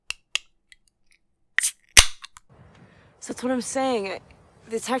So that's what I'm saying.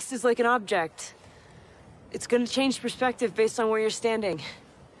 The text is like an object. It's gonna change perspective based on where you're standing.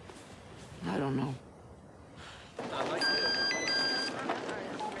 I don't know.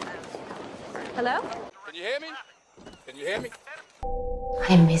 Hello? Can you hear me? Can you hear me?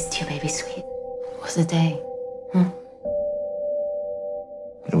 I missed you, baby sweet. It was a day.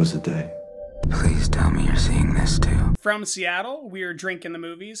 It was a day. Please tell me you're seeing this too. From Seattle, we're Drinking the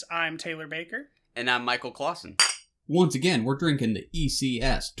Movies. I'm Taylor Baker. And I'm Michael Clausen. Once again, we're drinking the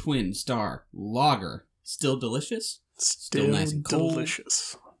ECS Twin Star Lager. Still delicious? Still nice and cold.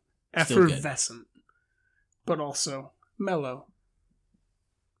 delicious. Still Effervescent. But also mellow.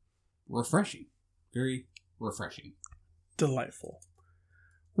 Refreshing. Very refreshing. Delightful.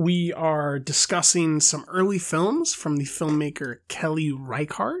 We are discussing some early films from the filmmaker Kelly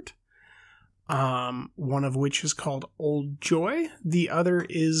Reichardt. One of which is called Old Joy. The other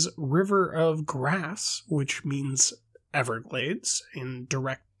is River of Grass, which means Everglades in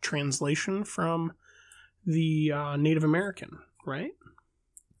direct translation from the Native American, right?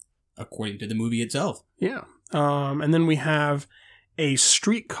 According to the movie itself. Yeah. And then we have A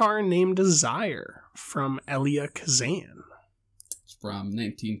Streetcar Named Desire from Elia Kazan. It's from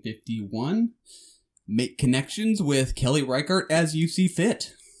 1951. Make connections with Kelly Reichardt as you see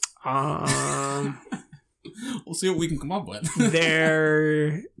fit. We'll see what we can come up with.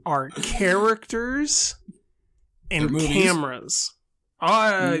 There are characters and cameras.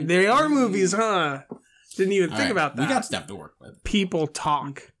 They are movies, huh? Didn't even think about that. We got stuff to work with. People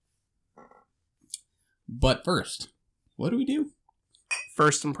talk. But first, what do we do?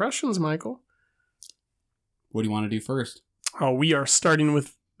 First impressions, Michael. What do you want to do first? Oh, we are starting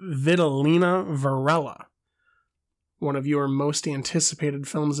with Vitalina Varela. One of your most anticipated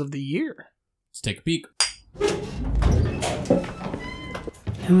films of the year. Let's take a peek.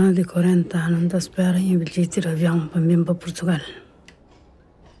 Prima di 40 anni non ti spera in biglietti d'avião para mim para Portugal.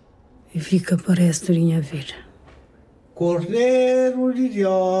 E fica para o resto da minha vida. Cordeiro de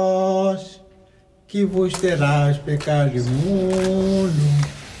Deus, que vos terás pecado imundo,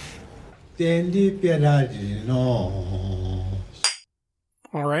 tende piedade de nós.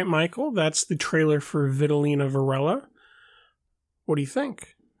 All right, Michael, that's the trailer for Vitalina Varela. What do you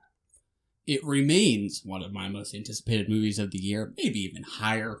think? It remains one of my most anticipated movies of the year, maybe even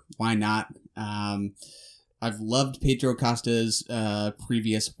higher. Why not? I've loved Pedro Costa's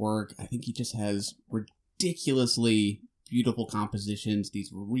previous work. I think he just has ridiculously beautiful compositions,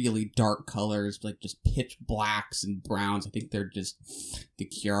 these really dark colors, like just pitch blacks and browns. I think they're just, the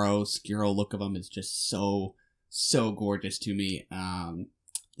chiaroscuro look of them is just so gorgeous to me.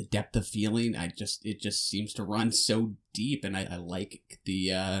 The depth of feeling, it just seems to run so deep, and I like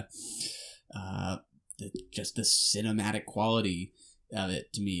the cinematic quality of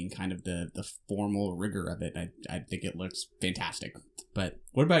it to me, and kind of the formal rigor of it. I think it looks fantastic. But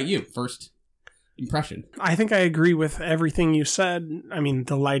what about you? First impression? I think I agree with everything you said. I mean,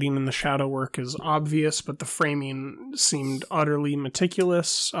 the lighting and the shadow work is obvious, but the framing seemed utterly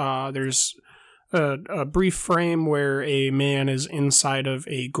meticulous. There's a brief frame where a man is inside of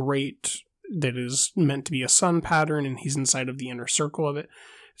a grate that is meant to be a sun pattern, and he's inside of the inner circle of it.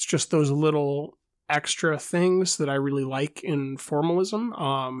 It's just those little extra things that I really like in formalism,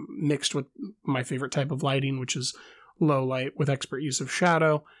 mixed with my favorite type of lighting, which is low light with expert use of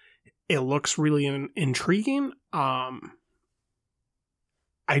shadow. It looks really intriguing. I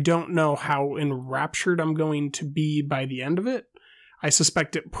don't know how enraptured I'm going to be by the end of it. I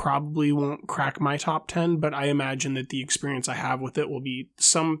suspect it probably won't crack my top 10, but I imagine that the experience I have with it will be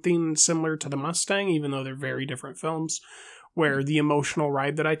something similar to The Mustang, even though they're very different films, where the emotional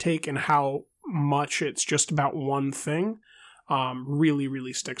ride that I take and how much it's just about one thing really,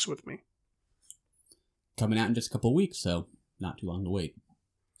 really sticks with me. Coming out in just a couple of weeks, so not too long to wait.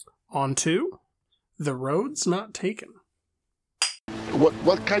 On to The Road's Not Taken.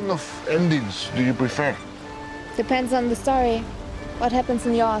 What kind of endings do you prefer? Depends on the story. What happens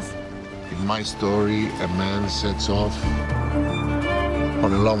in yours? In my story, a man sets off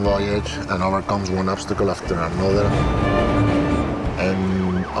on a long voyage and overcomes one obstacle after another.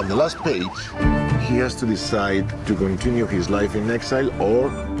 And on the last page, he has to decide to continue his life in exile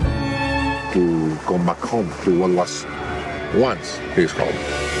or to come back home to what was once his home.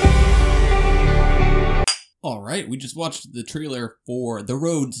 All right, we just watched the trailer for The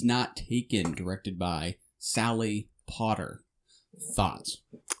Road's Not Taken, directed by Sally Potter. Thoughts?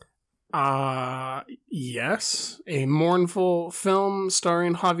 Yes. A mournful film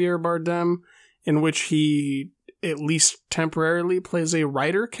starring Javier Bardem in which he, at least temporarily, plays a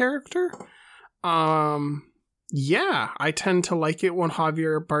writer character. Yeah, I tend to like it when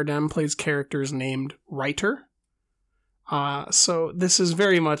Javier Bardem plays characters named writer. So this is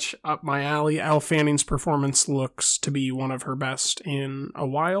very much up my alley. Elle Fanning's performance looks to be one of her best in a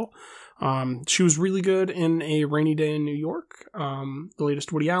while. She was really good in A Rainy Day in New York, the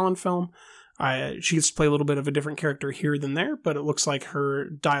latest Woody Allen film. She gets to play a little bit of a different character here than there, but it looks like her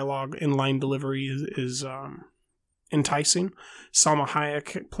dialogue and line delivery is enticing. Salma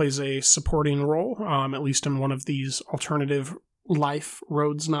Hayek plays a supporting role, at least in one of these alternative life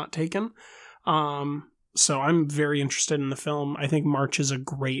roads not taken. So I'm very interested in the film. I think March is a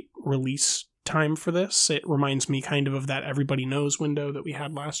great release time for this. It reminds me kind of that Everybody Knows window that we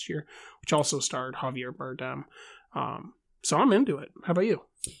had last year, which also starred Javier Bardem. So I'm into it. How about you?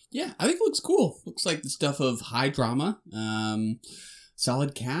 Yeah, I think it looks cool. Looks like the stuff of high drama.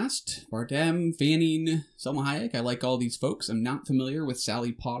 Solid cast. Bardem, Fanning, Salma Hayek. I like all these folks. I'm not familiar with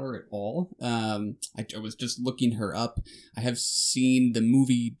Sally Potter at all. I was just looking her up. I have seen the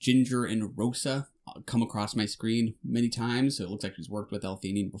movie Ginger and Rosa come across my screen many times, so it looks like she's worked with Elle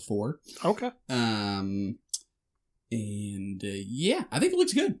Fanning before. Okay. Yeah, I think it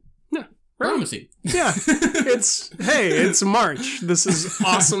looks good. Yeah. Promising. Yeah. It's March. This is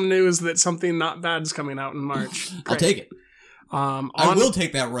awesome news that something not bad's coming out in March. Great. I'll take it. I will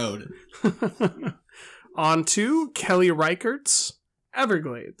take that road. On to Kelly Reichardt's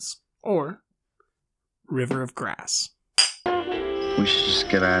Everglades, or River of Grass. We should just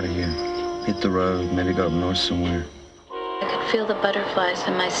get out of here. Hit the road, maybe go up north somewhere. I could feel the butterflies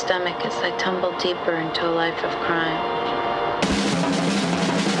in my stomach as I tumbled deeper into a life of crime.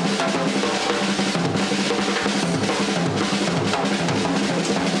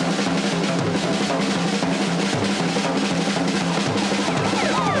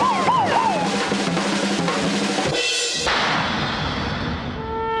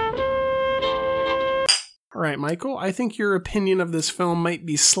 All right, Michael, I think your opinion of this film might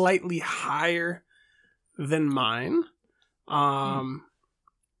be slightly higher than mine.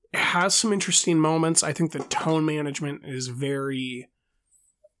 It has some interesting moments. I think the tone management is very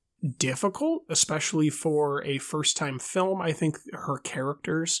difficult, especially for a first-time film. I think her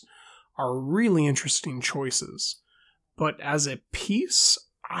characters are really interesting choices. But as a piece,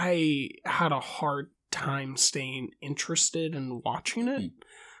 I had a hard time staying interested in watching it.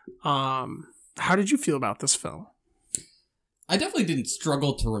 How did you feel about this film? I definitely didn't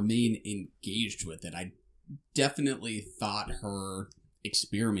struggle to remain engaged with it. I definitely thought her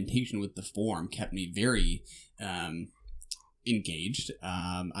experimentation with the form kept me very engaged.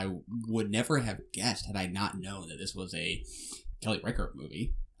 I would never have guessed had I not known that this was a Kelly Reichardt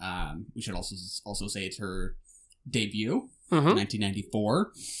movie. We should also say it's her debut,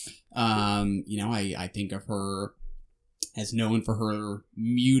 1994. I think of her as known for her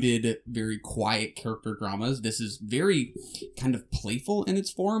muted, very quiet character dramas. This is very kind of playful in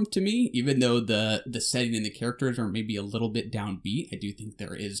its form to me, even though the setting and the characters are maybe a little bit downbeat. I do think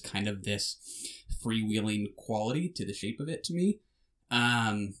there is kind of this freewheeling quality to the shape of it to me.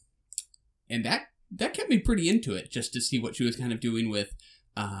 And that kept me pretty into it, just to see what she was kind of doing with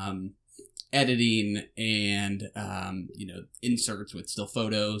editing and inserts with still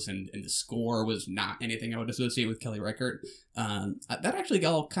photos, and the score was not anything I would associate with Kelly Reichardt. That actually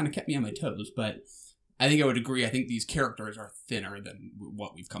all kind of kept me on my toes, but I think I would agree. I think these characters are thinner than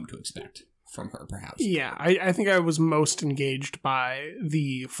what we've come to expect from her, perhaps. Yeah, I think I was most engaged by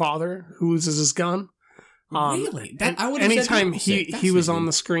the father who loses his gun. Really? Anytime he was on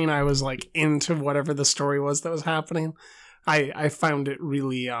the screen, I was like into whatever the story was that was happening. I found it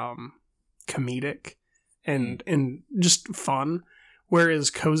really comedic and just fun,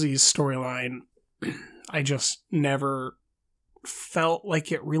 whereas Cozy's storyline, I just never felt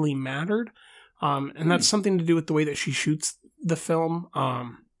like it really mattered, and that's something to do with the way that she shoots the film.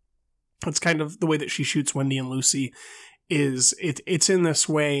 It's kind of the way that she shoots Wendy and Lucy. It's in this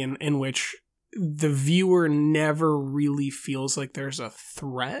way in which the viewer never really feels like there's a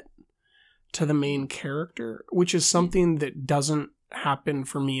threat to the main character, which is something that doesn't happen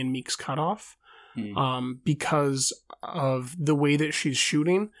for me in Meek's Cutoff, because of the way that she's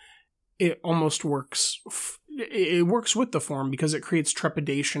shooting. It almost works. It works with the form because it creates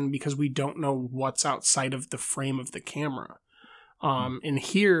trepidation because we don't know what's outside of the frame of the camera. And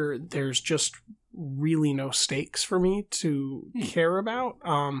here, there's just really no stakes for me to care about.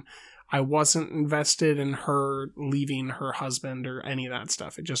 I wasn't invested in her leaving her husband or any of that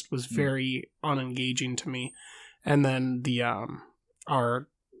stuff. It just was very unengaging to me. And then the our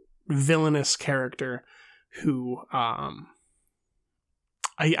villainous character who I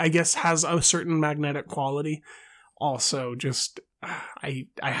guess has a certain magnetic quality, also just I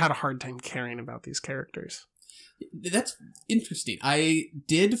had a hard time caring about these characters. That's interesting. I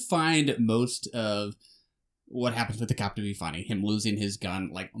did find most of what happens with the cop to be funny. Him losing his gun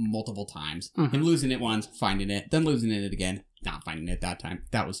like multiple times. Mhm. Him losing it once, finding it, then losing it again, not finding it that time.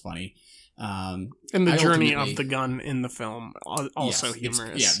 That was funny. And the I journey ultimately- of the gun in the film also Yes,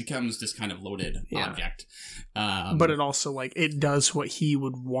 humorous. it becomes this kind of loaded Yeah. object. But it also, like, it does what he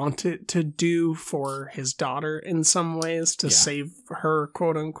would want it to do for his daughter in some ways to Yeah. save her,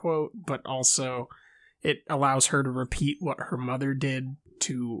 quote unquote, but also it allows her to repeat what her mother did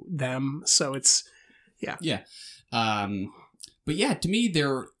to them. So it's, yeah. Yeah. But yeah, to me,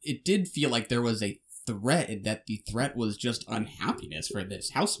 it did feel like there was a threat, and that the threat was just unhappiness for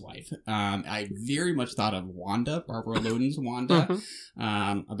this housewife. I very much thought of Wanda, Barbara Loden's Wanda,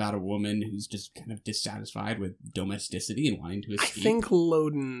 about a woman who's just kind of dissatisfied with domesticity and wanting to I escape. think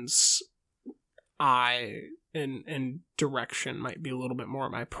Loden's eye and direction might be a little bit more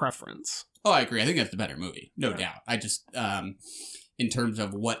my preference. Oh, I agree. I think that's the better movie, no doubt. I just, in terms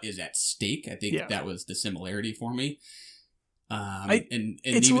of what is at stake, I think that was the similarity for me. And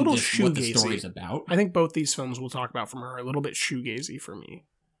it's even a little just what the shoegazy. story's about. I think both these films we'll talk about from her are a little bit shoegazy for me.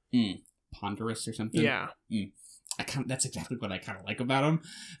 Ponderous or something. Yeah. That's exactly what I kind of like about them.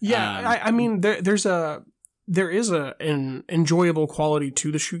 Yeah, I mean, there is an enjoyable quality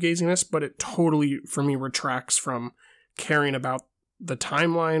to the shoegaziness, but it totally, for me, retracts from caring about the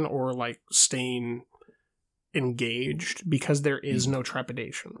timeline or, like, staying engaged, because there is no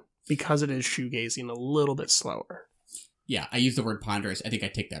trepidation, because it is shoegazing a little bit slower. Yeah, I use the word ponderous. I think I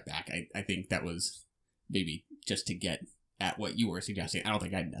take that back. I think that was maybe just to get at what you were suggesting. I don't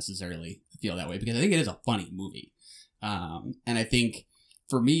think I necessarily feel that way, because I think it is a funny movie. And I think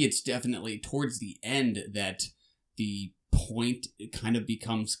for me, it's definitely towards the end that the point kind of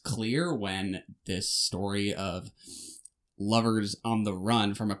becomes clear, when this story of lovers on the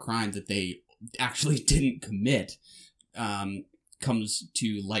run from a crime that they actually didn't commit comes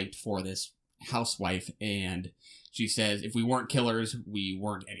to light for this housewife. And she says, if we weren't killers, we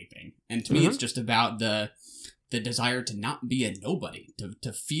weren't anything. And to me, it's just about the desire to not be a nobody,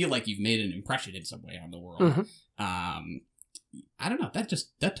 to feel like you've made an impression in some way on the world. I don't know,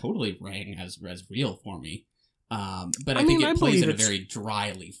 that totally rang as real for me. But I think it plays in a very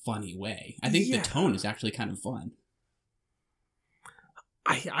dryly funny way. I think the tone is actually kind of fun.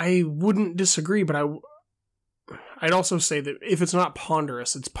 I wouldn't disagree, but I'd also say that if it's not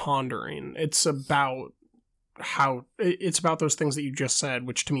ponderous, it's pondering. It's about those things that you just said,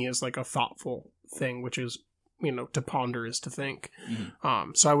 which to me is like a thoughtful thing, which is, to ponder is to think.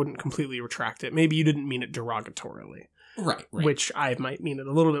 So I wouldn't completely retract it. Maybe you didn't mean it derogatorily. Right. Which I might mean it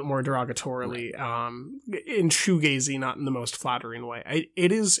a little bit more derogatorily, in shoegazy, not in the most flattering way.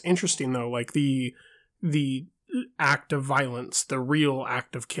 It is interesting, though, like the act of violence, the real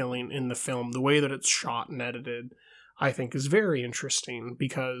act of killing in the film, the way that it's shot and edited, I think is very interesting,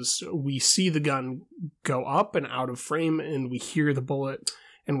 because we see the gun go up and out of frame, and we hear the bullet,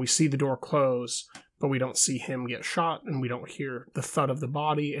 and we see the door close, but we don't see him get shot, and we don't hear the thud of the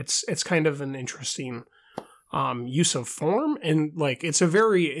body. It's kind of an interesting use of form, and like it's a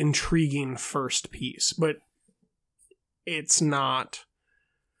very intriguing first piece, but it's not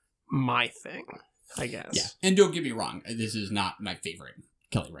my thing, I guess. Yeah, and don't get me wrong, this is not my favorite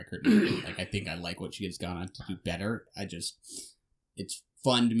Kelly Reichardt movie. Like, I think I like what she has gone on to do better. It's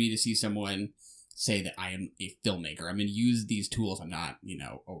fun to me to see someone say that I am a filmmaker. I'm going to use these tools. I'm not,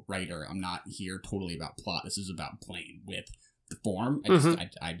 a writer. I'm not here totally about plot. This is about playing with the form.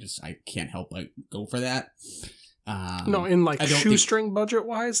 I can't help but go for that. No, in like shoestring budget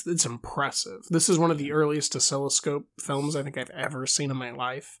wise, it's impressive. This is one of the earliest oscilloscope films I think I've ever seen in my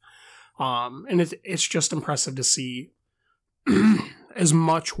life. And it's just impressive to see as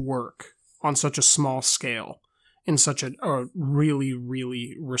much work on such a small scale in such a really,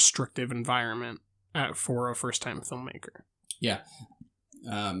 really restrictive environment for a first-time filmmaker. Yeah.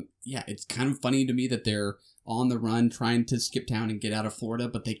 It's kind of funny to me that they're on the run trying to skip town and get out of Florida,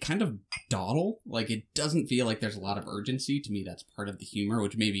 but they kind of dawdle. Like, it doesn't feel like there's a lot of urgency. To me, that's part of the humor,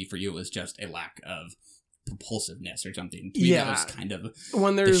 which maybe for you was just a lack of propulsiveness or something. To me, that was kind of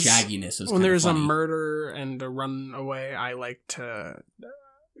when the shagginess. When there's a murder and a runaway, I like to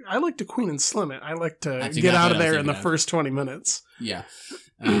Queen and Slim it. I like to get out of there in the first 20 minutes. Yeah.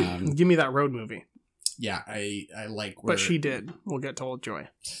 Give me that road movie. Yeah, I like But she did. We'll get to Old Joy.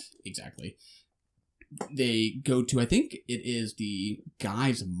 Exactly. They go to, I think it is the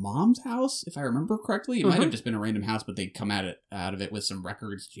guy's mom's house, if I remember correctly. It might have just been a random house, but they come out of it with some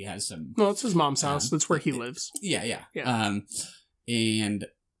records. She has some... No, it's his mom's house. That's where he lives. Yeah. If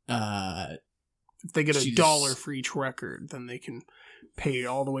they get $1 for each record, then they can pay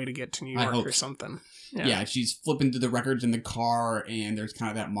all the way to get to New York or something. Yeah, she's flipping through the records in the car, and there's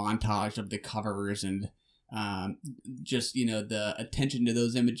kind of that montage of the covers, and Just, the attention to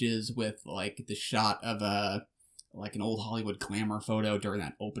those images with like the shot of an old Hollywood glamour photo during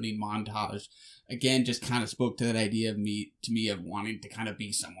that opening montage, again, just kind of spoke to that idea to me of wanting to kind of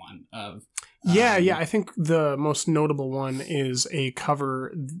be someone of. Yeah. I think the most notable one is a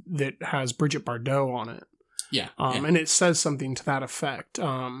cover that has Brigitte Bardot on it. Yeah. And it says something to that effect.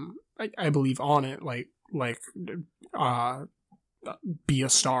 I believe on it, be a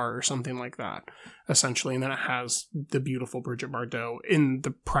star or something like that, essentially. And then it has the beautiful Brigitte Bardot in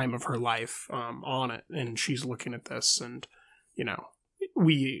the prime of her life on it. And she's looking at this and,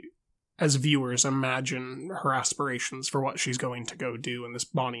 we as viewers imagine her aspirations for what she's going to go do in this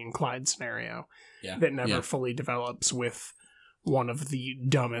Bonnie and Clyde scenario that never fully develops with one of the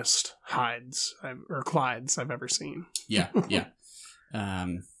dumbest Hydes or Clydes I've ever seen. Yeah.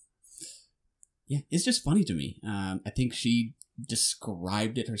 It's just funny to me. I think she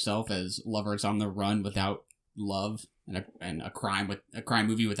described it herself as lovers on the run without love and a crime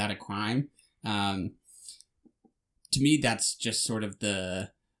movie without a crime. To me, that's just sort of the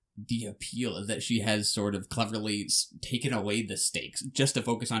appeal, is that she has sort of cleverly taken away the stakes just to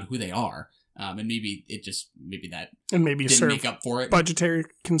focus on who they are. And maybe that didn't make up for it. Budgetary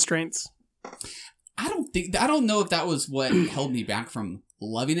constraints. I don't know if that was what held me back from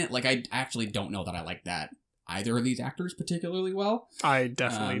loving it. Like, I actually don't know that I like that either of these actors particularly well. I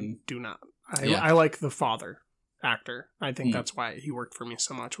definitely do not. I like the father actor. I think that's why he worked for me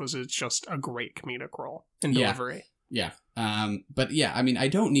so much, was it's just a great comedic role and delivery. Yeah. But yeah, I mean, I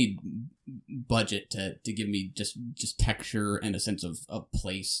don't need budget to give me just texture and a sense of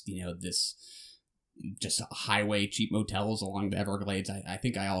place, this just highway cheap motels along the Everglades. I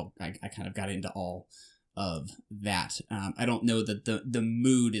think I kind of got into all of that. I don't know that the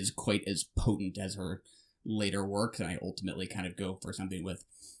mood is quite as potent as her later work, and I ultimately kind of go for something with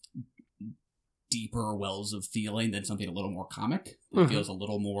deeper wells of feeling than something a little more comic. It feels a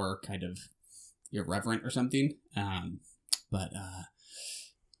little more kind of irreverent or something. But I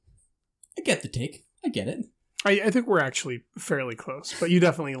get the take. I get it. I think we're actually fairly close, but you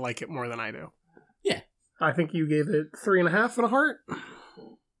definitely like it more than I do. Yeah. I think you gave it 3.5 and a heart.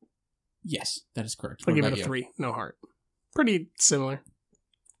 Yes, that is correct. I give it a 3, no heart. Pretty similar.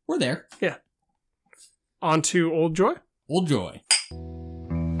 We're there. Yeah. On to Old Joy. Old Joy.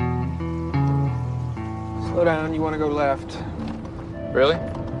 Slow down, you want to go left. Really?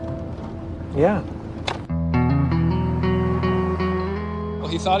 Yeah. Well,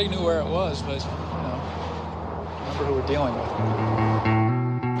 he thought he knew where it was, but, remember who we're dealing with.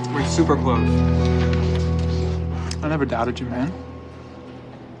 We're super close. I never doubted you, man.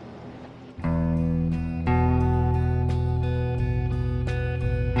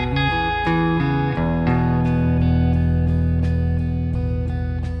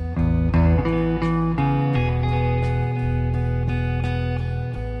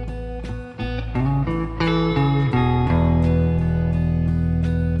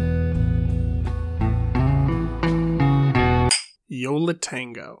 Yo La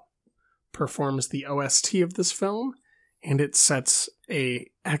Tengo performs the OST of this film, and it sets a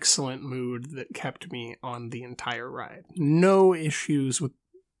excellent mood that kept me on the entire ride. No issues with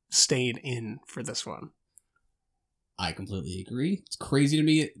staying in for this one. I completely agree. It's crazy to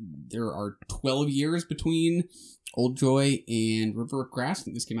me. There are 12 years between Old Joy and River of Grass. I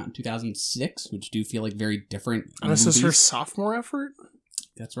think this came out in 2006, which do feel like very different And this is her sophomore effort?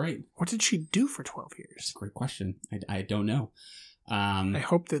 That's right. What did she do for 12 years? That's a great question. I don't know. I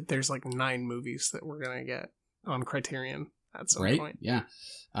hope that there's like 9 movies that we're going to get on Criterion at some point. Yeah.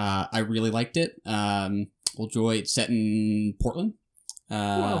 I really liked it. Old Joy, it's set in Portland.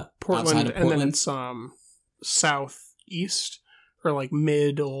 Portland, and then it's southeast or like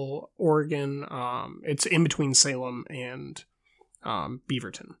middle Oregon. It's in between Salem and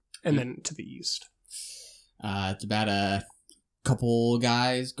Beaverton, and then to the east. It's about a couple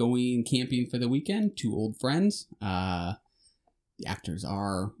guys going camping for the weekend, 2 old friends. The actors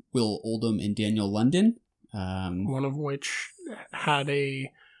are Will Oldham and Daniel London. One of which had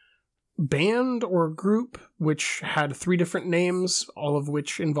a band or group which had 3 different names, all of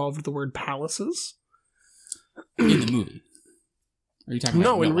which involved the word palaces. In the movie? Are you talking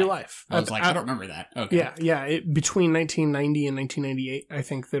about in real life? I was I don't remember that. Okay. Yeah. Between 1990 and 1998, I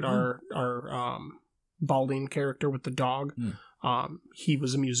think that our balding character with the dog, he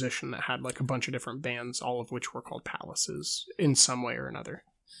was a musician that had like a bunch of different bands, all of which were called palaces in some way or another.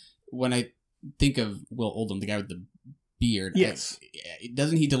 When I think of Will Oldham, the guy with the beard, yes,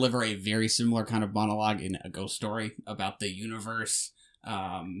 doesn't he deliver a very similar kind of monologue in A Ghost Story about the universe?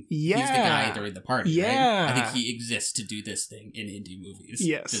 He's the guy during the party, right? I think he exists to do this thing in indie movies.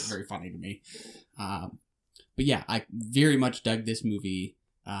 Yes. It's very funny to me. But yeah, I very much dug this movie.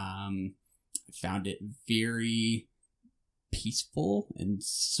 Found it very peaceful and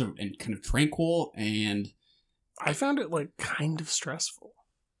kind of tranquil, and I found it like kind of stressful,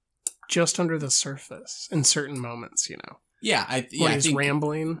 just under the surface in certain moments. Yeah, when he's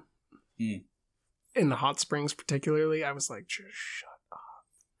rambling in the hot springs, particularly, I was like, just shut up.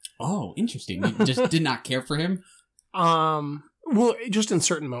 Oh, interesting. You just did not care for him. Well, just in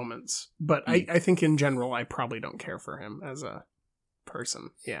certain moments, but I think in general, I probably don't care for him as a person.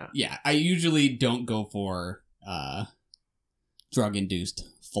 Yeah, I usually don't go for drug-induced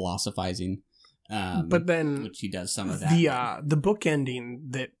philosophizing, but then which he does some of that. The book ending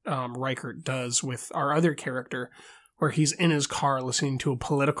that Reichert does with our other character, where he's in his car listening to a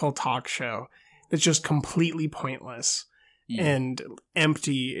political talk show that's just completely pointless and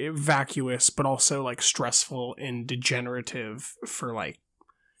empty, vacuous, but also like stressful and degenerative for like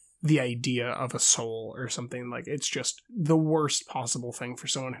the idea of a soul or something. Like, it's just the worst possible thing for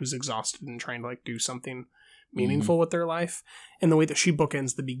someone who's exhausted and trying to like do something meaningful with their life. And the way that she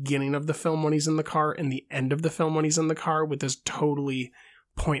bookends the beginning of the film when he's in the car and the end of the film when he's in the car with this totally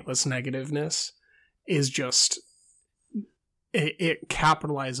pointless negativeness is just, it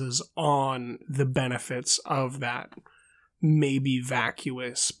capitalizes on the benefits of that maybe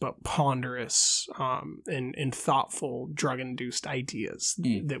vacuous but ponderous and thoughtful drug-induced ideas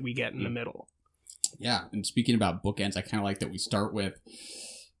that we get in the middle. Yeah, and speaking about bookends, I kind of like that we start with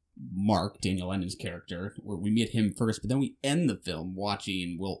Mark, Daniel Lennon's character, where we meet him first, but then we end the film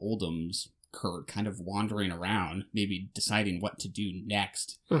watching Will Oldham's Kurt kind of wandering around, maybe deciding what to do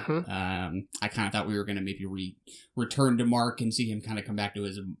next. I kind of thought we were going to maybe return to Mark and see him kind of come back to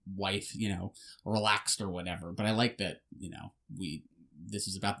his wife, relaxed or whatever. But I like that, this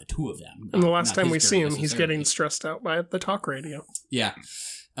is about the two of them. And the last time we see him, he's getting stressed out by the talk radio. Yeah.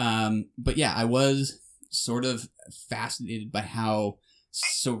 But yeah, I was sort of fascinated by how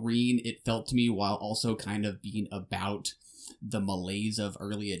serene it felt to me while also kind of being about the malaise of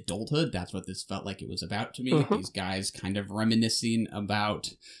early adulthood. That's what this felt like it was about to me. These guys kind of reminiscing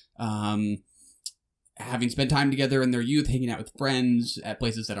about having spent time together in their youth, hanging out with friends at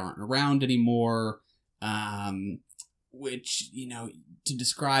places that aren't around anymore, which, to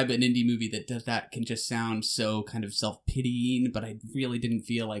describe an indie movie that does that can just sound so kind of self-pitying, but I really didn't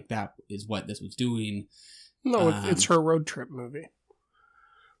feel like that is what this was doing. No, it's her road trip movie.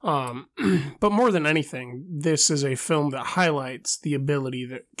 But more than anything, this is a film that highlights the ability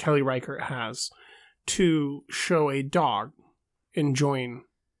that Kelly Reichardt has to show a dog enjoying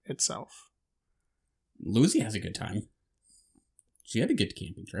itself. Lucy has a good time. She had a good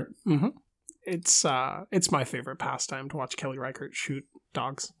camping trip. It's my favorite pastime to watch Kelly Reichardt shoot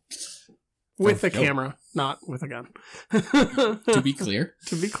dogs. With a camera, not with a gun. To be clear.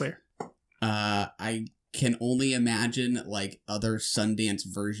 I can only imagine like other Sundance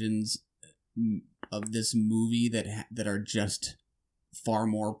versions of this movie that are just far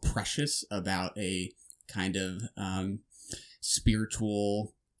more precious about a kind of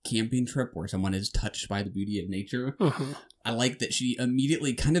spiritual camping trip where someone is touched by the beauty of nature. I like that she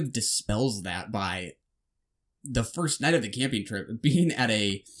immediately kind of dispels that by the first night of the camping trip being at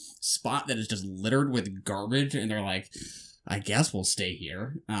a spot that is just littered with garbage, and they're like, I guess we'll stay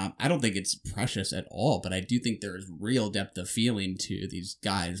here. I don't think it's precious at all, but I do think there is real depth of feeling to these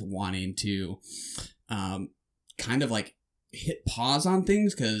guys wanting to kind of like hit pause on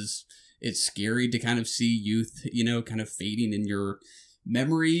things, because it's scary to kind of see youth, kind of fading in your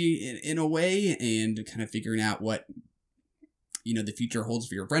memory in a way, and kind of figuring out what, the future holds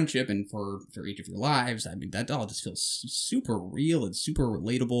for your friendship and for each of your lives. I mean, that all just feels super real and super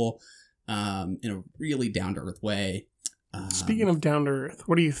relatable in a really down-to-earth way. Speaking of down to earth,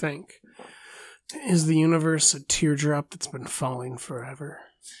 what do you think? Is the universe a teardrop that's been falling forever?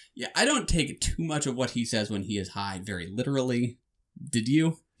 Yeah, I don't take too much of what he says when he is high very literally. Did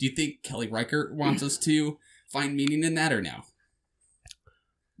you? Do you think Kelly Reichardt wants us to find meaning in that or no?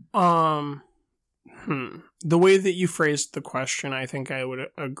 The way that you phrased the question, I think I would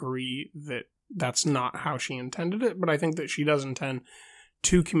agree that that's not how she intended it, but I think that she does intend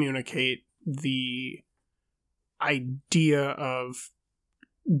to communicate the idea of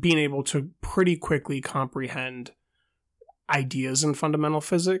being able to pretty quickly comprehend ideas in fundamental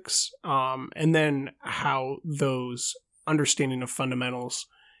physics, and then how those understanding of fundamentals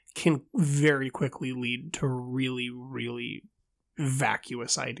can very quickly lead to really, really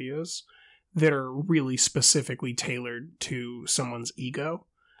vacuous ideas that are really specifically tailored to someone's ego,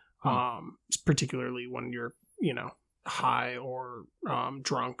 particularly when you're, high or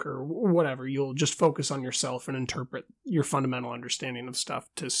drunk or whatever. You'll just focus on yourself and interpret your fundamental understanding of stuff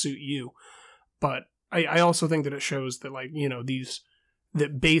to suit you. But I also think that it shows that, like, you know,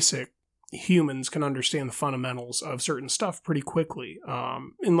 that basic humans can understand the fundamentals of certain stuff pretty quickly.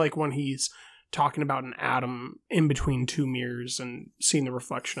 And like when he's talking about an atom in between two mirrors and seeing the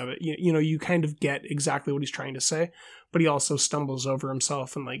reflection of it, you know, you kind of get exactly what he's trying to say, but he also stumbles over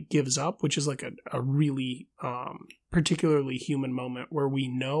himself and like gives up, which is like a really particularly human moment where we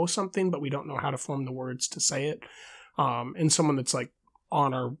know something, but we don't know how to form the words to say it. And someone that's like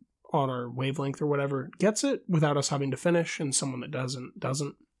on our wavelength or whatever gets it without us having to finish, and someone that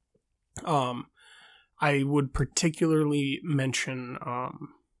doesn't. I would particularly mention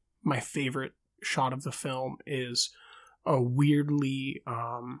my favorite shot of the film is a weirdly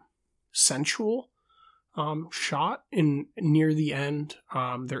sensual shot near the end.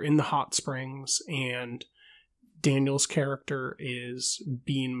 They're in the hot springs, and Daniel's character is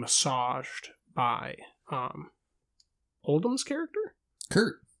being massaged by Oldham's character,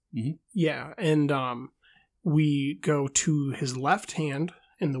 Kurt. Mm-hmm. Yeah, and we go to his left hand,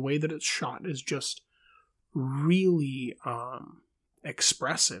 and the way that it's shot is just really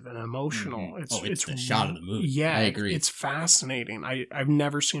expressive and emotional. Mm-hmm. It's the shot of the movie. Yeah, I agree. It's fascinating. I've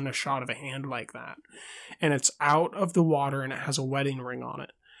never seen a shot of a hand like that. And it's out of the water, and it has a wedding ring on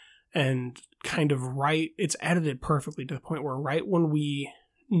it. And kind of it's edited perfectly to the point where right when we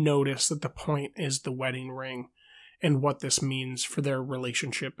notice that the point is the wedding ring and what this means for their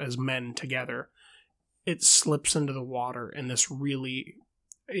relationship as men together, it slips into the water, and this really,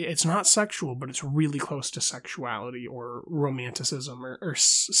 it's not sexual, but it's really close to sexuality or romanticism or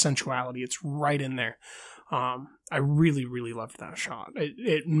sensuality. It's right in there. I really, really loved that shot.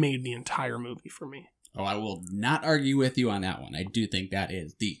 It made the entire movie for me. Oh, I will not argue with you on that one. I do think that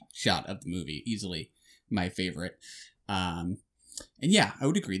is the shot of the movie, easily my favorite. And yeah, I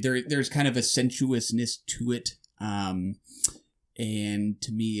would agree. There's kind of a sensuousness to it. And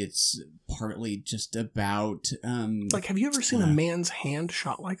to me, it's partly just about like, have you ever seen a man's hand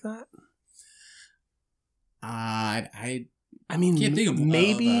shot like that? I mean, can't think of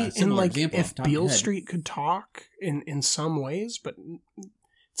maybe a in like example if Beale Street could talk in some ways, but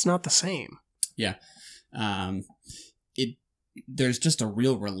it's not the same. Yeah, there's just a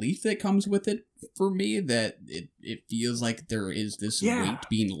real relief that comes with it for me, that it feels like there is this weight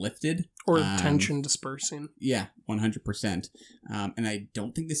being lifted. Or tension dispersing. Yeah, 100%. And I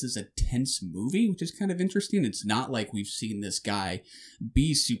don't think this is a tense movie, which is kind of interesting. It's not like we've seen this guy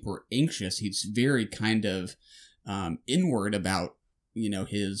be super anxious. He's very kind of inward about, you know,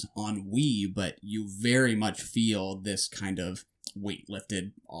 his ennui, but you very much feel this kind of weight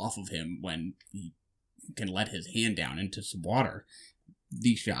lifted off of him when he can let his hand down into some water.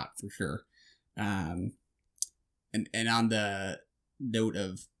 The shot, for sure. And on the note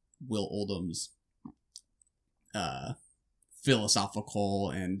of Will Oldham's philosophical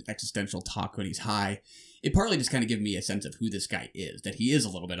and existential talk when he's high, it partly just kind of gives me a sense of who this guy is, that he is a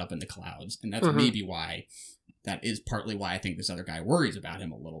little bit up in the clouds, and that's maybe why, that is partly why I think this other guy worries about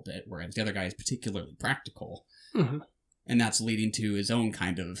him a little bit, whereas the other guy is particularly practical. Mm-hmm. And that's leading to his own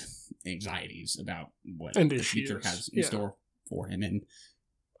kind of anxieties about what the future has in store for him. And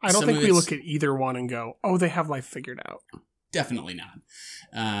I don't think we look at either one and go, oh, they have life figured out. Definitely not.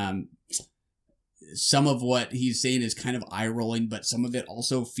 Some of what he's saying is kind of eye-rolling, but some of it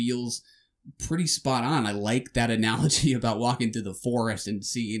also feels pretty spot on. I like that analogy about walking through the forest and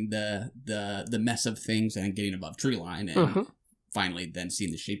seeing the mess of things and getting above tree line, and finally then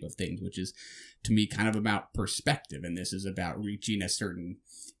seeing the shape of things, which is, to me, kind of about perspective. And this is about reaching a certain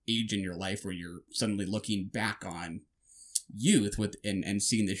age in your life where you're suddenly looking back on youth and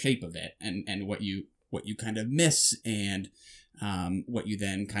seeing the shape of it, and what you kind of miss, and what you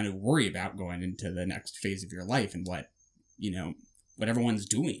then kind of worry about going into the next phase of your life, and what everyone's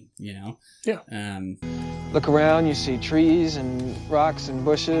doing, Yeah. Look around, you see trees and rocks and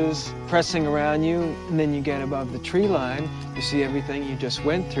bushes pressing around you, and then you get above the tree line, you see everything you just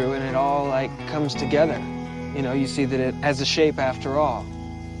went through, and it all like comes together. You see that it has a shape after all.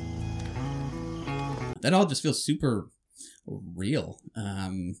 That all just feels super real.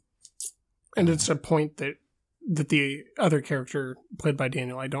 And it's a point that the other character played by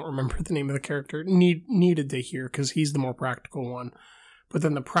Daniel, I don't remember the name of the character, needed to hear, because he's the more practical one. But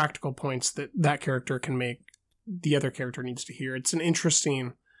then the practical points that character can make, the other character needs to hear. It's an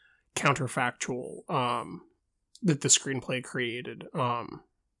interesting counterfactual that the screenplay created. And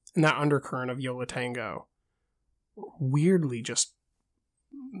that undercurrent of Yo La Tengo weirdly just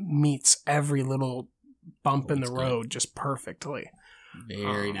meets every little bump in the road just perfectly.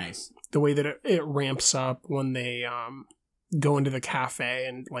 Very nice. The way that it ramps up when they go into the cafe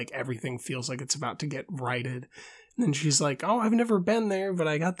and like everything feels like it's about to get righted. And she's like, "Oh, I've never been there, but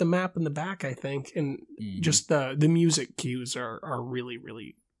I got the map in the back, I think." And just the music cues are really,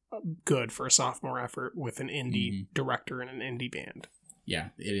 really good for a sophomore effort with an indie director and an indie band. Yeah,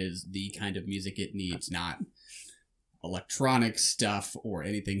 it is the kind of music it needs, not electronic stuff or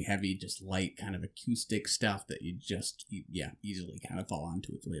anything heavy, just light kind of acoustic stuff that you just, easily kind of fall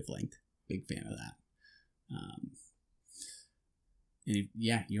onto its wavelength. Big fan of that. And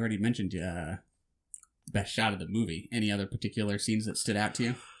you already mentioned best shot of the movie. Any other particular scenes that stood out to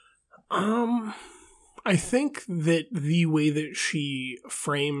you? I think that the way that she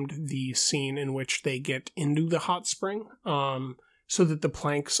framed the scene in which they get into the hot spring, so that the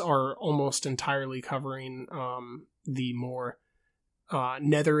planks are almost entirely covering the more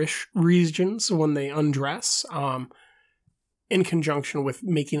netherish regions when they undress, in conjunction with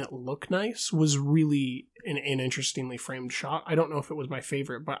making it look nice, was really an interestingly framed shot. I don't know if it was my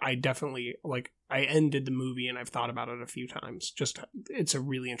favorite, but I definitely, I ended the movie and I've thought about it a few times. It's a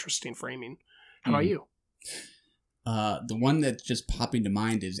really interesting framing. How about you? The one that's just popping to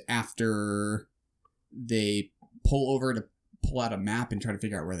mind is after they pull over to pull out a map and try to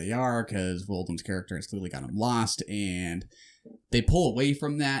figure out where they are, because Waldman's character has clearly got them lost, and they pull away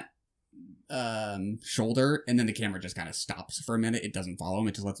from that shoulder, and then the camera just kind of stops for a minute. It doesn't follow him.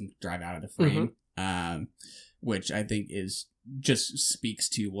 It just lets him drive out of the frame, which I think just speaks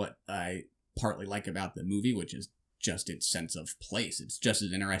to what I partly like about the movie, which is just its sense of place. It's just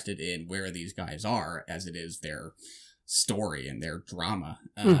as interested in where these guys are as it is their story and their drama.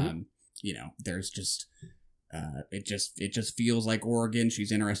 There's just it just feels like Oregon.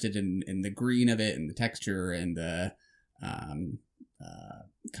 She's interested in the green of it and the texture and the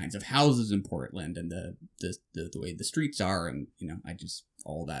kinds of houses in Portland and the way the streets are, and I just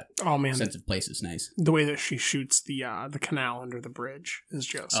all that sense of place is nice. The way that she shoots the canal under the bridge is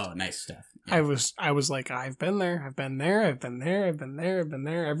just nice stuff. Yeah. I was like, I've been there. The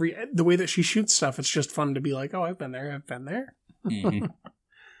way that she shoots stuff, it's just fun to be like, oh, I've been there. Mm-hmm.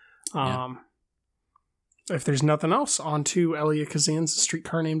 If there's nothing else, on to Elia Kazan's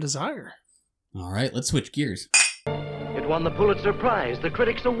Streetcar Named Desire. All right, let's switch gears. It won the Pulitzer Prize, the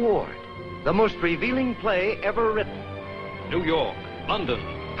Critics' Award, the most revealing play ever written. New York, London,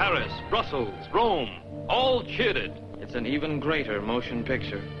 Paris, Brussels, Rome, all cheered it. It's an even greater motion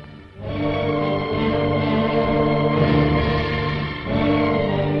picture.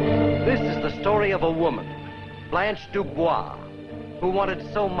 This is the story of a woman, Blanche Dubois, who wanted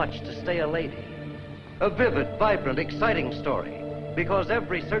so much to stay a lady. A vivid, vibrant, exciting story, because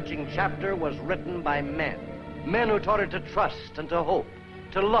every searching chapter was written by men. Men who taught her to trust and to hope,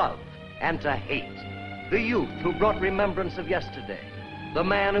 to love and to hate. The youth who brought remembrance of yesterday. The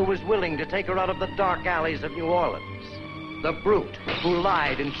man who was willing to take her out of the dark alleys of New Orleans. The brute who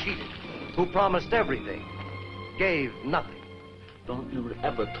lied and cheated, who promised everything, gave nothing. Don't you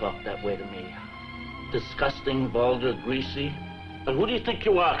ever talk that way to me. Disgusting, vulgar, greasy. And who do you think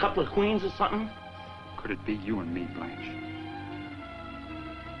you are, a couple of queens or something? Could it be you and me, Blanche?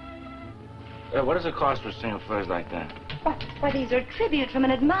 What does it cost to sing a phrase like that? Why, these are tributes from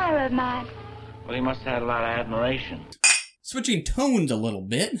an admirer of mine. Well, he must have had a lot of admiration. Switching tones a little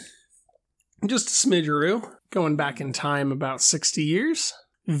bit. Just a smidgeroo. Going back in time about 60 years.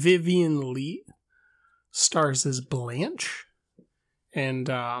 Vivian Leigh stars as Blanche. And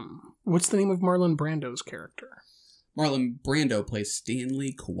what's the name of Marlon Brando's character? Marlon Brando plays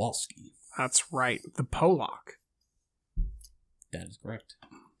Stanley Kowalski. That's right, the Pollock. That is correct.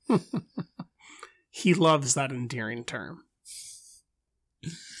 He loves that endearing term.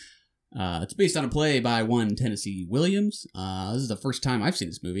 It's based on a play by one Tennessee Williams. This is the first time I've seen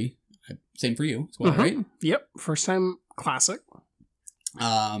this movie. Same for you as well, right? Yep, first time classic.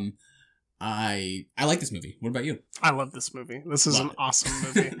 I like this movie. What about you? I love this movie. This is an awesome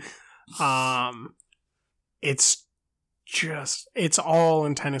movie. It's all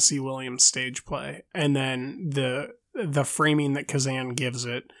in Tennessee Williams' stage play, and then the framing that Kazan gives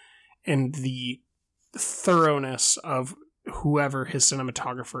it, and the thoroughness of whoever his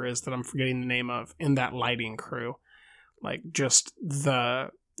cinematographer is that I'm forgetting the name of in that lighting crew, like just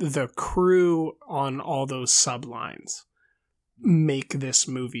the crew on all those sublines make this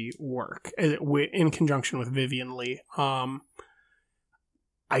movie work in conjunction with Vivian Leigh. I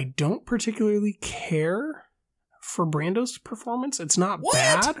don't particularly care for Brando's performance. It's not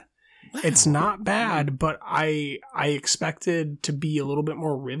bad. Wow. It's not bad, but I expected to be a little bit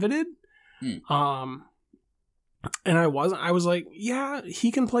more riveted. And I wasn't. I was like, yeah,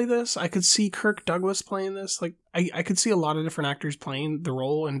 he can play this. I could see Kirk Douglas playing this. Like, I could see a lot of different actors playing the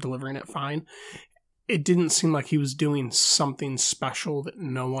role and delivering it fine. It didn't seem like he was doing something special that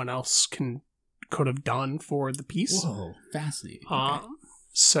no one else can could have done for the piece. Whoa, fascinating. Okay.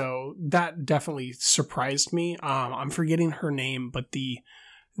 So that definitely surprised me. I'm forgetting her name, but the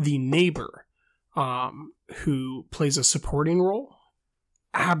neighbor who plays a supporting role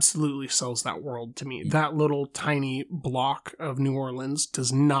absolutely sells that world to me. That little tiny block of New Orleans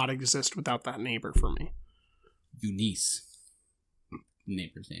does not exist without that neighbor for me. Eunice,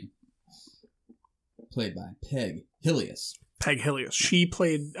 neighbor's name, played by Peg Hillius. Peg Hillius. She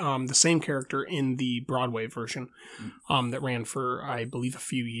played the same character in the Broadway version that ran for, I believe, a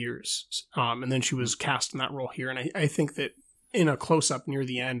few years. And then she was cast in that role here. And I think that in a close-up near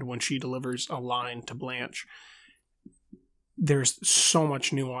the end, when she delivers a line to Blanche, there's so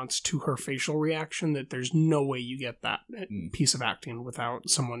much nuance to her facial reaction that there's no way you get that piece of acting without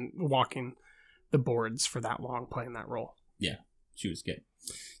someone walking the boards for that long playing that role. Yeah, she was good.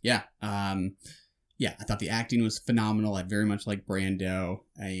 Yeah, I thought the acting was phenomenal. I very much like Brando,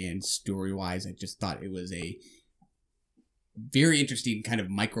 and story-wise, I just thought it was a very interesting kind of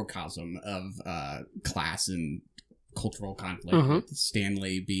microcosm of class and cultural conflict. With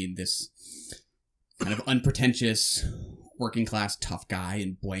Stanley being this kind of unpretentious, working-class tough guy,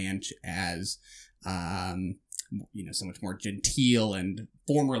 and Blanche as, so much more genteel and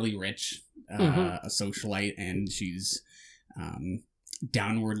formerly rich, a socialite, and she's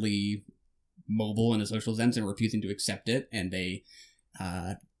downwardly mobile in a social sense and refusing to accept it, and they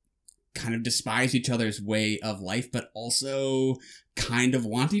kind of despise each other's way of life, but also kind of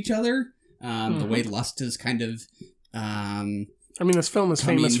want each other. The way lust is kind of this film is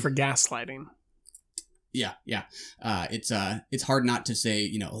famous for gaslighting. Yeah. It's hard not to say,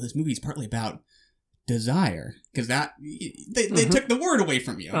 this movie is partly about desire, because that they took the word away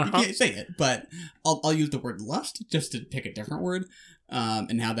from you. You can't say it, but I'll use the word lust just to pick a different word,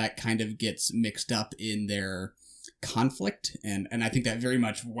 and how that kind of gets mixed up in their conflict, and I think that very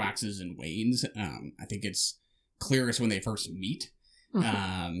much waxes and wanes. I think it's clearest when they first meet.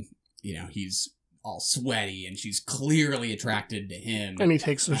 He's all sweaty, and she's clearly attracted to him, and he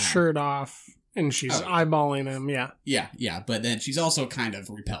takes his shirt off. And she's eyeballing him, Yeah, but then she's also kind of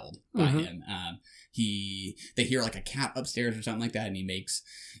repelled by him. They hear like a cat upstairs or something like that, and he makes,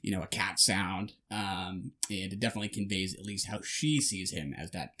 a cat sound. And it definitely conveys at least how she sees him,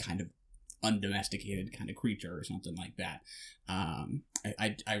 as that kind of undomesticated kind of creature or something like that.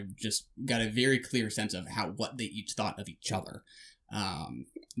 I just got a very clear sense of what they each thought of each other.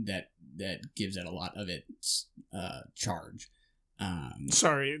 That gives it a lot of its charge.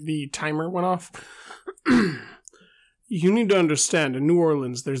 Sorry, the timer went off. You need to understand, in New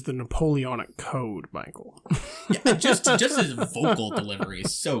Orleans, there's the Napoleonic Code, Michael. Yeah, just his vocal delivery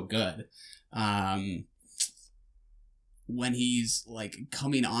is so good. When he's like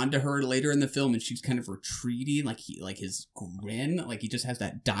coming on to her later in the film, and she's kind of retreating, like his grin, like he just has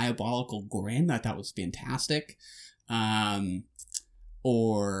that diabolical grin. I thought was fantastic.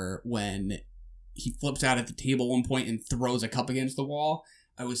 Or when he flips out at the table at one point and throws a cup against the wall.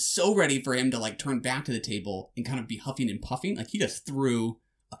 I was so ready for him to turn back to the table and kind of be huffing and puffing. Like he just threw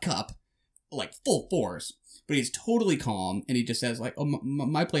a cup full force, but he's totally calm, and he just says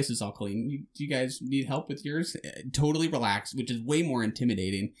my place is all clean. Do you guys need help with yours? Totally relaxed, which is way more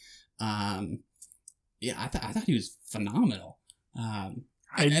intimidating. I thought he was phenomenal. I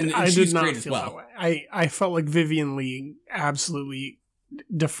did not feel that way. I felt like Vivien Leigh absolutely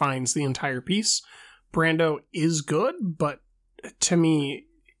defines the entire piece. Brando is good, but to me,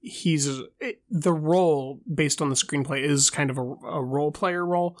 the role based on the screenplay is kind of a role player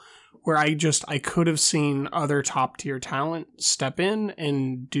role, where I could have seen other top tier talent step in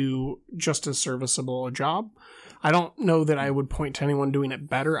and do just as serviceable a job. I don't know that I would point to anyone doing it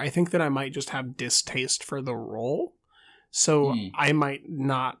better. I think that I might just have distaste for the role, so I might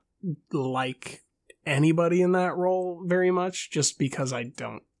not like anybody in that role very much, just because I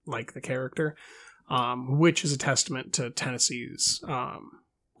don't like the character, which is a testament to Tennessee's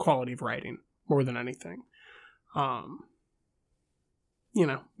quality of writing more than anything.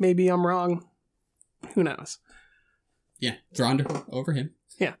 Maybe I'm wrong. Who knows? Yeah, drawn to her over him.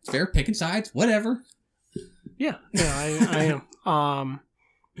 Yeah, it's fair, picking sides, whatever. Yeah, I am.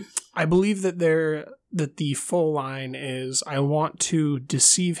 I believe that the full line is, I want to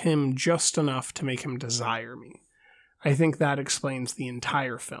deceive him just enough to make him desire me. I think that explains the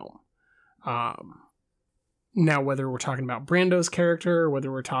entire film. Now, whether we're talking about Brando's character,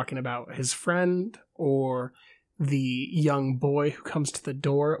 whether we're talking about his friend, or the young boy who comes to the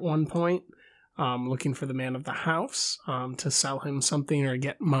door at one point, looking for the man of the house to sell him something or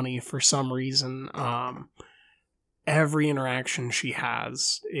get money for some reason, every interaction she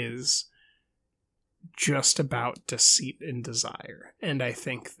has is just about deceit and desire. And I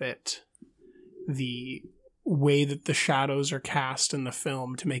think that the way that the shadows are cast in the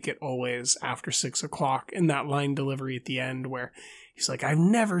film to make it always after 6 o'clock, and that line delivery at the end where he's like, I've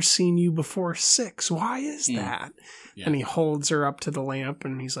never seen you before 6. Why is that? Yeah. And he holds her up to the lamp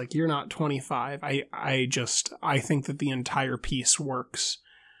and he's like, you're not 25. I think that the entire piece works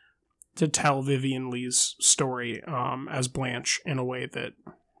to tell Vivien Leigh's story as Blanche in a way that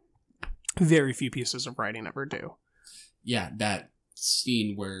very few pieces of writing ever do. Yeah, that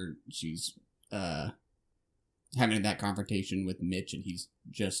scene where she's having that confrontation with Mitch and he's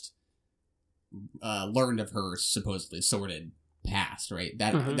just learned of her supposedly sordid past, right?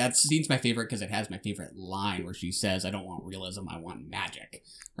 That scene's my favorite because it has my favorite line where she says, I don't want realism, I want magic,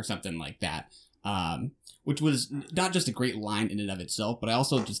 or something like that. Which was not just a great line in and of itself, but I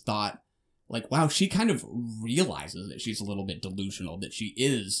also just thought, like, wow, she kind of realizes that she's a little bit delusional, that she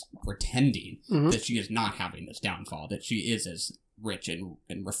is pretending that she is not having this downfall, that she is as rich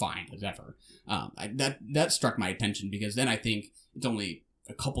and refined as ever. That struck my attention because then I think it's only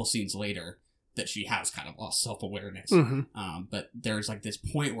a couple scenes later that she has kind of lost self-awareness. But there's like this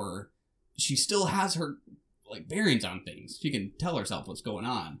point where she still has her like bearings on things. She can tell herself what's going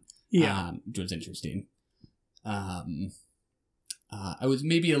on. Yeah. Which was interesting. I was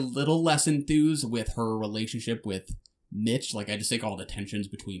maybe a little less enthused with her relationship with Mitch. Like, I just think all the tensions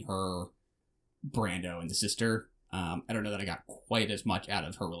between her, Brando, and the sister. I don't know that I got quite as much out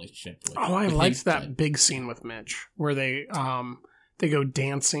of her relationship with I liked that big scene with Mitch where they go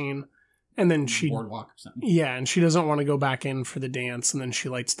dancing and then she boardwalk or something. Yeah, and she doesn't want to go back in for the dance, and then she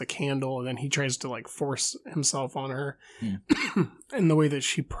lights the candle, and then he tries to like force himself on her. And the way that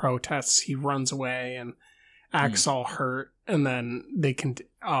she protests, he runs away and acts all hurt, and then they can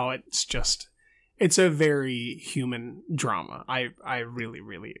it's a very human drama. I really,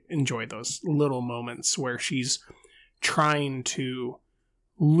 really enjoy those little moments where she's trying to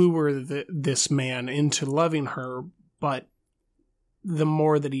lure this man into loving her, but the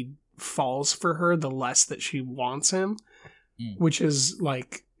more that he falls for her, the less that she wants him, which is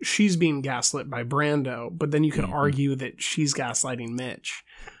like she's being gaslit by Brando, but then you could argue that she's gaslighting Mitch.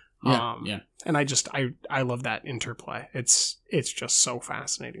 Yeah. And I love that interplay. It's just so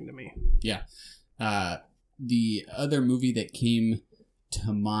fascinating to me. Yeah. The other movie that came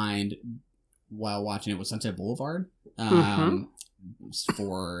to mind while watching it was Sunset Boulevard.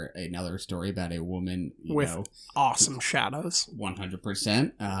 For another story about a woman with awesome shadows.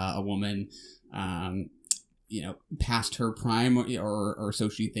 100%. A woman, past her prime, or so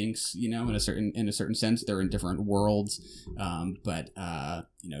she thinks. In a certain sense, they're in different worlds. But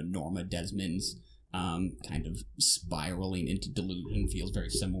Norma Desmond's kind of spiraling into delusion feels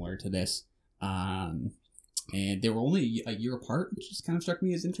very similar to this. And they were only a year apart, which just kind of struck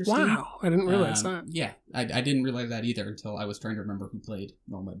me as interesting. Wow, I didn't realize that. Yeah, I didn't realize that either until I was trying to remember who played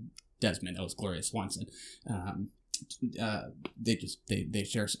Norma Desmond. That was Gloria Swanson. They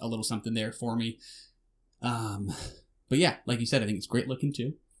share a little something there for me. But yeah, like you said, I think it's great looking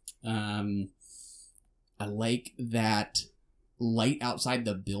too. I like that light outside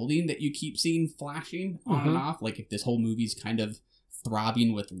the building that you keep seeing flashing on and off. Like if this whole movie's kind of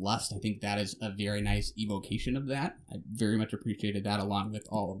throbbing with lust, I think that is a very nice evocation of that. I very much appreciated that, along with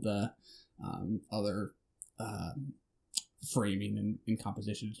all of the other framing and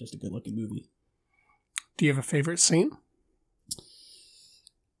composition. It's just a good looking movie. Do you have a favorite scene?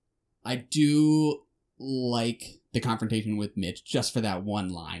 I do like the confrontation with Mitch just for that one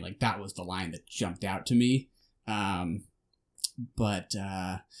line. Like that was the line that jumped out to me. But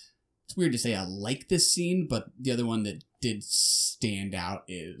it's weird to say I like this scene, but the other one that did stand out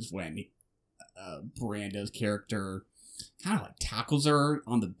is when Brando's character kind of like tackles her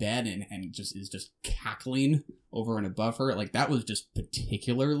on the bed and just is just cackling over and above her. Like that was just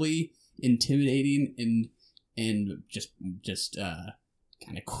particularly intimidating and just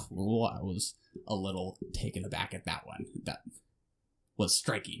kind of cruel. I was a little taken aback at that one. That was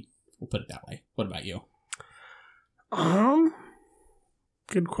striking. We'll put it that way. What about you?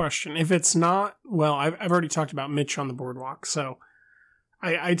 Good question. If it's not, well, I've already talked about Mitch on the boardwalk, so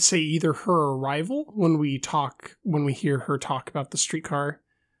I'd say either her arrival when we hear her talk about the streetcar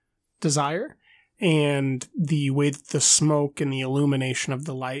desire, and the way that the smoke and the illumination of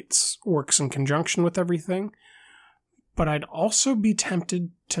the lights works in conjunction with everything. But I'd also be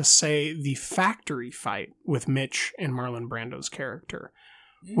tempted to say the factory fight with Mitch and Marlon Brando's character,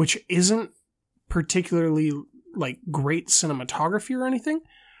 which isn't particularly like great cinematography or anything,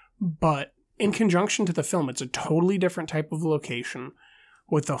 but in conjunction to the film, it's a totally different type of location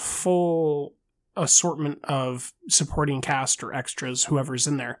with a full assortment of supporting cast or extras, whoever's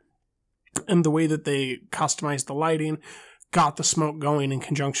in there. And the way that they customized the lighting, got the smoke going in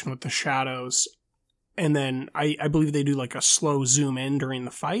conjunction with the shadows, and then I believe they do like a slow zoom in during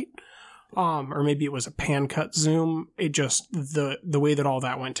the fight. Or maybe it was a pan cut zoom. It just, the way that all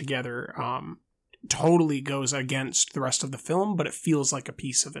that went together, totally goes against the rest of the film, but it feels like a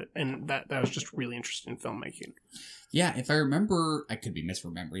piece of it. And that was just really interesting filmmaking. Yeah, if I remember, I could be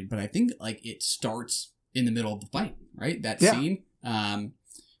misremembering, but I think like it starts in the middle of the fight, right? That scene,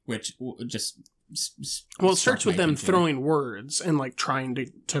 which just... Well, it starts with them throwing words and like trying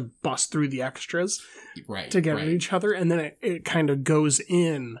to bust through the extras to get at each other. And then it kind of goes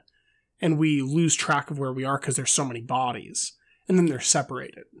in and we lose track of where we are because there's so many bodies. And then they're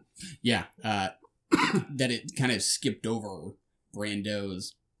separated. Yeah. That it kind of skipped over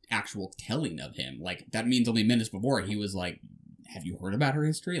Brando's actual telling of him. Like, that means only minutes before he was like, have you heard about her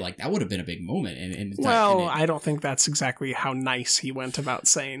history? Like, that would have been a big moment. I don't think that's exactly how nice he went about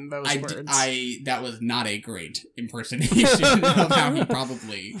saying those words. That was not a great impersonation of how he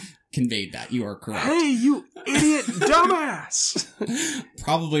probably conveyed that. You are correct. Hey, you idiot dumbass!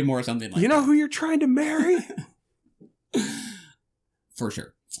 Probably more something like you know who you're trying to marry? For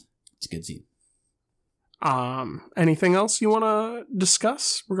sure. It's a good scene. Anything else you want to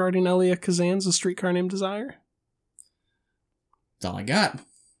discuss regarding Elia Kazan's A Streetcar Named Desire? That's all I got.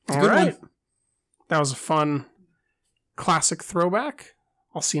 All right. That was a fun classic throwback.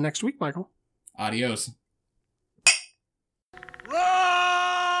 I'll see you next week, Michael. Adios.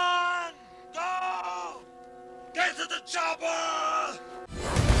 Run! Go! Get to the chopper!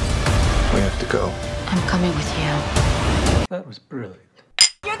 We have to go. I'm coming with you. That was brilliant.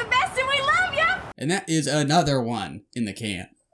 You're the best and we love you! And that is another one in the can.